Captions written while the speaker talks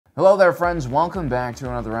Hello there friends, welcome back to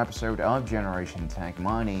another episode of Generation Tech.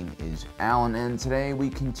 My name is Alan and today we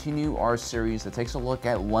continue our series that takes a look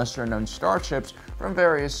at lesser known starships from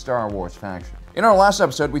various Star Wars factions. In our last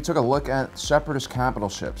episode we took a look at Separatist capital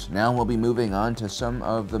ships. Now we'll be moving on to some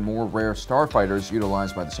of the more rare Starfighters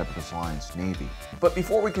utilized by the Separatist Alliance Navy. But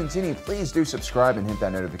before we continue, please do subscribe and hit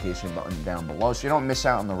that notification button down below so you don't miss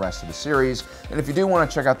out on the rest of the series. And if you do want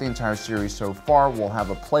to check out the entire series so far, we'll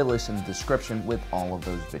have a playlist in the description with all of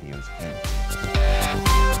those videos in.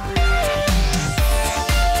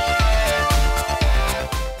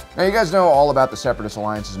 Now you guys know all about the Separatist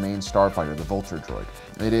Alliance's main starfighter, the Vulture droid.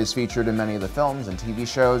 It is featured in many of the films and TV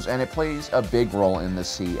shows, and it plays a big role in the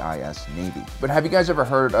CIS Navy. But have you guys ever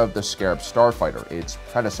heard of the Scarab Starfighter, its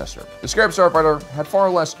predecessor? The Scarab Starfighter had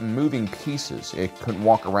far less moving pieces. It couldn't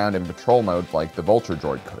walk around in patrol mode like the Vulture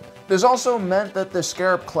droid could. This also meant that the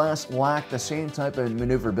Scarab class lacked the same type of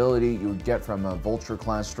maneuverability you would get from a Vulture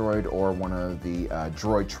class droid or one of the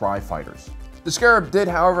droid tri-fighters. The Scarab did,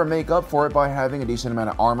 however, make up for it by having a decent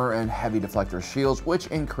amount of armor and heavy deflector shields, which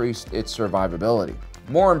increased its survivability.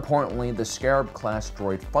 More importantly, the Scarab-class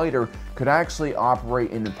droid fighter could actually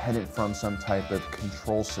operate independent from some type of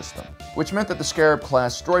control system, which meant that the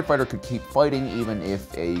Scarab-class droid fighter could keep fighting even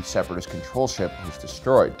if a Separatist control ship was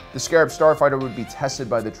destroyed. The Scarab starfighter would be tested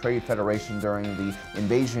by the Trade Federation during the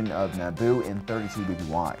invasion of Naboo in 32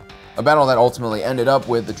 BBY. A battle that ultimately ended up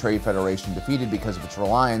with the Trade Federation defeated because of its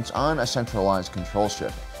reliance on a centralized control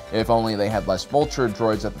ship. If only they had less Vulture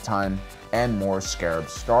droids at the time and more Scarab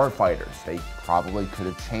starfighters, they probably could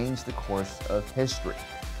have changed the course of history,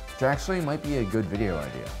 which actually might be a good video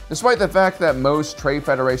idea. Despite the fact that most Trade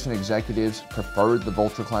Federation executives preferred the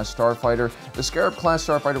Vulture-class starfighter, the Scarab-class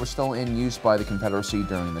starfighter was still in use by the Confederacy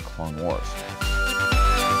during the Clone Wars.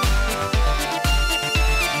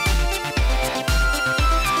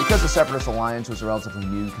 Because the Separatist Alliance was a relatively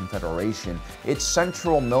new confederation, its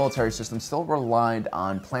central military system still relied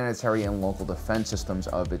on planetary and local defense systems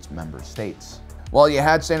of its member states. While you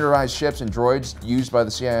had standardized ships and droids used by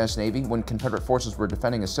the CIS Navy, when Confederate forces were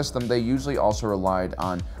defending a system, they usually also relied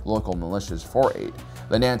on local militias for aid.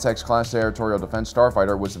 The Nantex-class territorial defense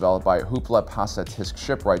starfighter was developed by Hoopla Pasatisk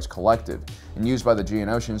Shipwrights Collective and used by the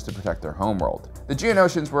Geonosians to protect their homeworld. The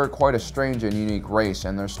Geonosians were quite a strange and unique race,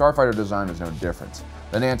 and their starfighter design was no different.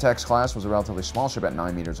 The Nantex class was a relatively small ship at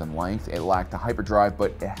 9 meters in length. It lacked a hyperdrive,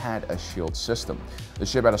 but it had a shield system. The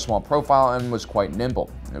ship had a small profile and was quite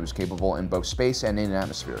nimble. It was capable in both space and in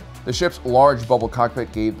atmosphere. The ship's large bubble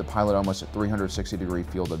cockpit gave the pilot almost a 360-degree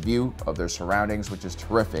field of view of their surroundings, which is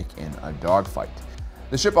terrific in a dogfight.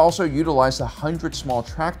 The ship also utilized 100 small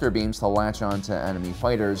tractor beams to latch onto enemy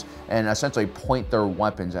fighters and essentially point their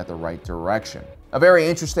weapons at the right direction. A very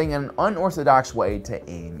interesting and unorthodox way to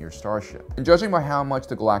aim your starship. And judging by how much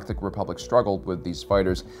the Galactic Republic struggled with these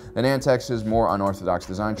fighters, the Nantex's more unorthodox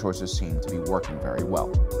design choices seem to be working very well.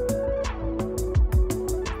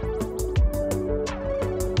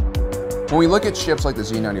 When we look at ships like the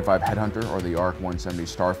Z-95 Headhunter or the ARC-170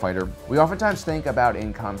 Starfighter, we oftentimes think about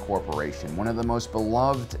Incom Corporation, one of the most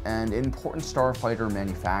beloved and important starfighter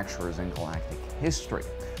manufacturers in galactic history.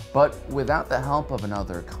 But without the help of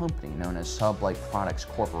another company known as Sublight Products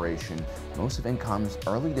Corporation, most of Incom's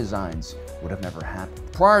early designs would have never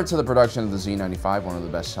happened. Prior to the production of the Z-95, one of the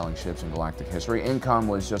best-selling ships in galactic history, Incom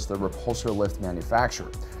was just a repulsor lift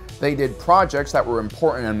manufacturer. They did projects that were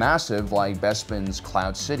important and massive like Bespin's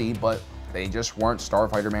Cloud City, but they just weren't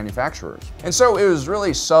starfighter manufacturers. And so it was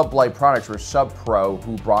really Sublight Products, or SubPro,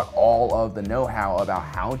 who brought all of the know-how about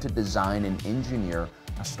how to design and engineer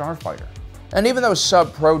a starfighter. And even though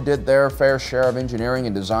SubPro did their fair share of engineering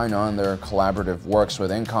and design on their collaborative works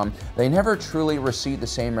with Incom, they never truly received the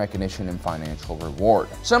same recognition and financial reward.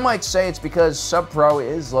 Some might say it's because SubPro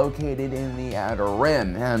is located in the Outer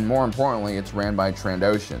Rim, and more importantly, it's ran by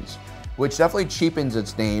Trandoshans, which definitely cheapens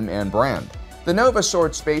its name and brand. The Nova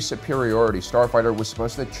Sword Space Superiority Starfighter was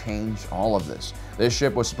supposed to change all of this. This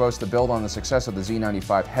ship was supposed to build on the success of the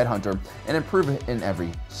Z-95 Headhunter and improve it in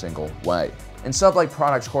every single way. And Sublight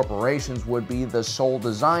Products Corporations would be the sole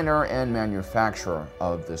designer and manufacturer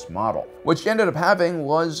of this model. What you ended up having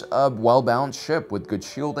was a well-balanced ship with good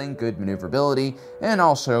shielding, good maneuverability, and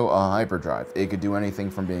also a hyperdrive. It could do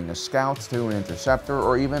anything from being a scout to an interceptor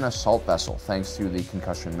or even assault vessel, thanks to the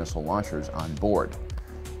concussion missile launchers on board.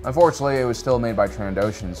 Unfortunately, it was still made by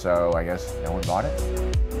Trandoshan, so I guess no one bought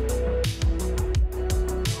it.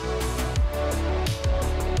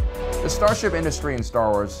 The starship industry in Star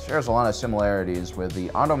Wars shares a lot of similarities with the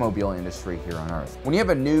automobile industry here on Earth. When you have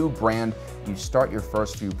a new brand, you start your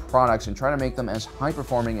first few products and try to make them as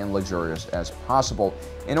high-performing and luxurious as possible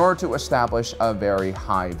in order to establish a very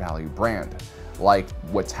high-value brand. like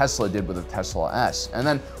what Tesla did with the Tesla S. And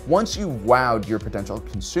then once you've wowed your potential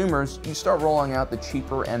consumers, you start rolling out the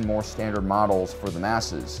cheaper and more standard models for the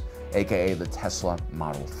masses, aka the Tesla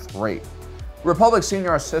Model 3. Republic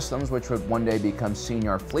Senior Systems, which would one day become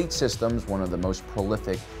Senior Fleet Systems, one of the most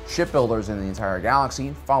prolific shipbuilders in the entire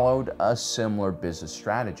galaxy, followed a similar business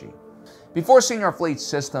strategy. Before Senior Fleet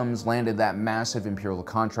Systems landed that massive Imperial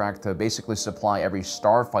contract to basically supply every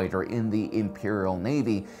starfighter in the Imperial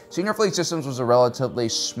Navy, Senior Fleet Systems was a relatively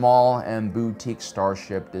small and boutique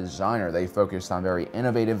starship designer. They focused on very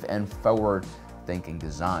innovative and forward-thinking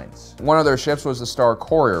designs. One of their ships was the Star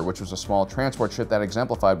Courier, which was a small transport ship that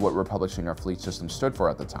exemplified what Republic Senior Fleet Systems stood for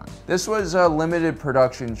at the time. This was a limited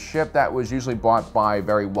production ship that was usually bought by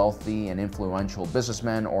very wealthy and influential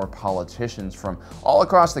businessmen or politicians from all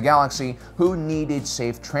across the galaxy who needed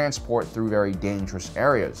safe transport through very dangerous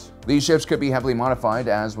areas. These ships could be heavily modified,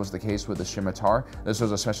 as was the case with the Scimitar. This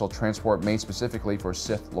was a special transport made specifically for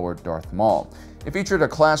Sith Lord Darth Maul. It featured a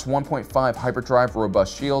Class 1.5 hyperdrive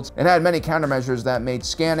robust shields and had many countermeasures that made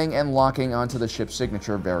scanning and locking onto the ship's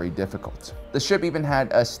signature very difficult. The ship even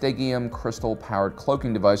had a Stygium crystal-powered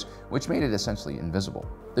cloaking device, which made it essentially invisible.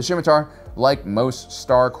 The Scimitar, like most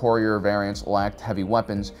Star Courier variants, lacked heavy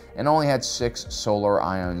weapons and only had 6 solar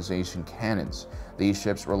ionization cannons. These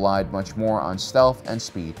ships relied much more on stealth and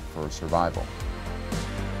speed for survival.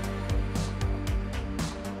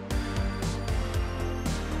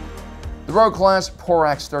 The Rogue-class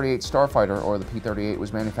Porax-38 Starfighter, or the P-38,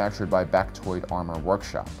 was manufactured by Bactoid Armor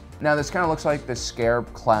Workshop. Now, this kind of looks like the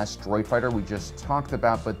Scarab-class droid fighter we just talked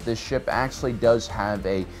about, but this ship actually does have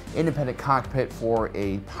an independent cockpit for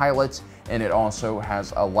a pilot, and it also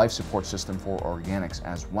has a life support system for organics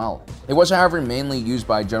as well. It was, however, mainly used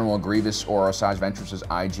by General Grievous or Asajj Ventress's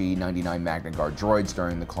IG-99 Magna Guard droids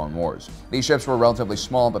during the Clone Wars. These ships were relatively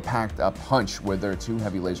small but packed a punch with their 2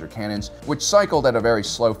 heavy laser cannons, which cycled at a very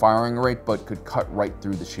slow firing rate but could cut right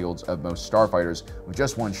through the shields of most starfighters with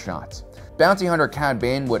just one shot. Bounty Hunter Cad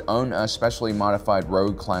Bane would own a specially modified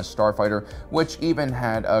Rogue-class starfighter, which even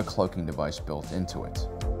had a cloaking device built into it.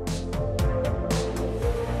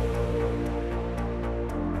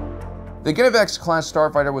 The Geonosis-class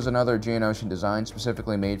starfighter was another Geonosian design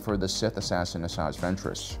specifically made for the Sith assassin Asajj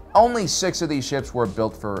Ventress. Only 6 of these ships were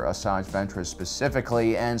built for Asajj Ventress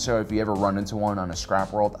specifically, and so if you ever run into one on a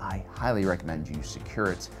scrap world, I highly recommend you secure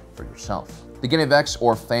it for yourself. The Geonosis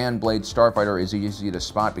or fan blade starfighter is easy to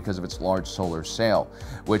spot because of its large solar sail,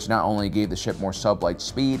 which not only gave the ship more sublight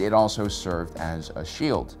speed, it also served as a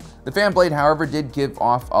shield. The fan blade, however, did give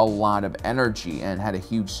off a lot of energy and had a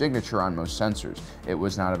huge signature on most sensors. It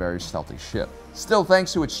was not a very stealthy ship. Still,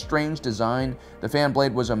 thanks to its strange design, the fan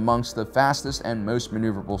blade was amongst the fastest and most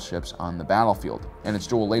maneuverable ships on the battlefield, and its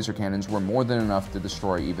dual laser cannons were more than enough to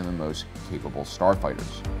destroy even the most capable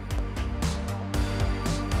starfighters.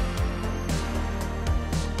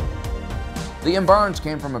 The Umbarans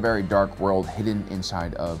came from a very dark world hidden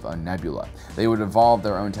inside of a nebula. They would evolve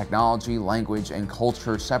their own technology, language, and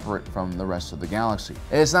culture separate from the rest of the galaxy.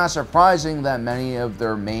 It's not surprising that many of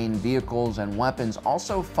their main vehicles and weapons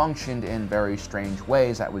also functioned in very strange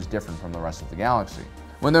ways that was different from the rest of the galaxy.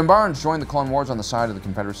 When the Umbarans joined the Clone Wars on the side of the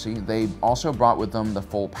Confederacy, they also brought with them the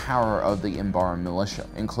full power of the Umbaran militia,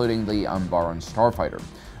 including the Umbaran Starfighter.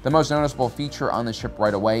 The most noticeable feature on the ship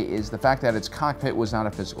right away is the fact that its cockpit was not a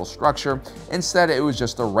physical structure. Instead, it was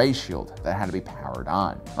just a ray shield that had to be powered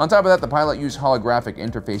on. On top of that, the pilot used holographic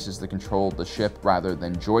interfaces to control the ship rather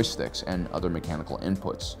than joysticks and other mechanical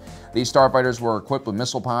inputs. These starfighters were equipped with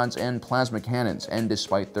missile pods and plasma cannons, and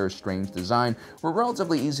despite their strange design, were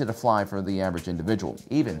relatively easy to fly for the average individual,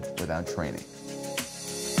 even without training.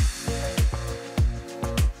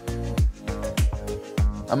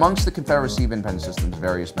 Amongst the Confederacy of Independent Systems'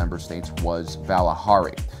 various member states was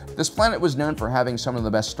Valahari. This planet was known for having some of the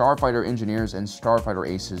best starfighter engineers and starfighter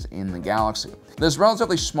aces in the galaxy. This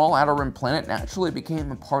relatively small outer rim planet naturally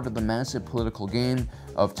became a part of the massive political game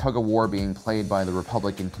of tug-of-war being played by the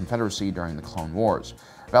Republic and Confederacy during the Clone Wars.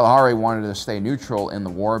 Valahari wanted to stay neutral in the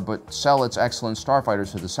war, but sell its excellent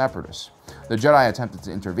starfighters to the Separatists. The Jedi attempted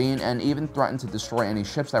to intervene and even threatened to destroy any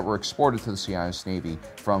ships that were exported to the CIS Navy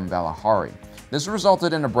from Valahari. This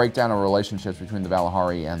resulted in a breakdown of relationships between the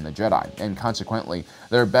Valahari and the Jedi, and consequently,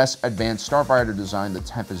 their best advanced starfighter design, the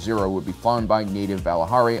Tempest Zero, would be flown by native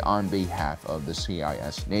Valahari on behalf of the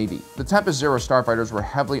CIS Navy. The Tempest Zero starfighters were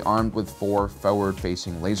heavily armed with 4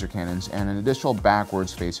 forward-facing laser cannons and an additional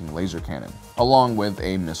backwards-facing laser cannon, along with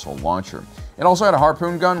a missile launcher. It also had a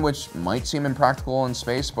harpoon gun, which might seem impractical in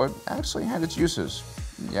space, but actually had its uses.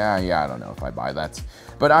 Yeah, I don't know if I buy that.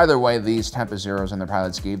 But either way, these Tempest Zeros and their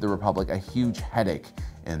pilots gave the Republic a huge headache,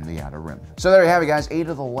 in the Outer Rim. So there you have it, guys, 8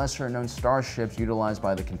 of the lesser-known starships utilized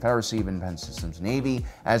by the Confederacy of Independent Systems Navy.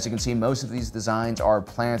 As you can see, most of these designs are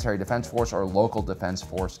Planetary Defense Force or Local Defense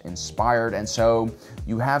Force inspired, and so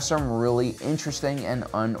you have some really interesting and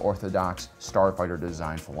unorthodox starfighter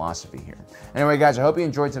design philosophy here. Anyway, guys, I hope you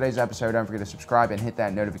enjoyed today's episode. Don't forget to subscribe and hit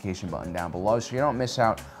that notification button down below so you don't miss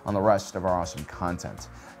out on the rest of our awesome content.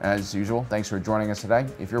 As usual, thanks for joining us today.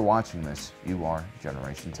 If you're watching this, you are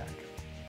Generation Tech.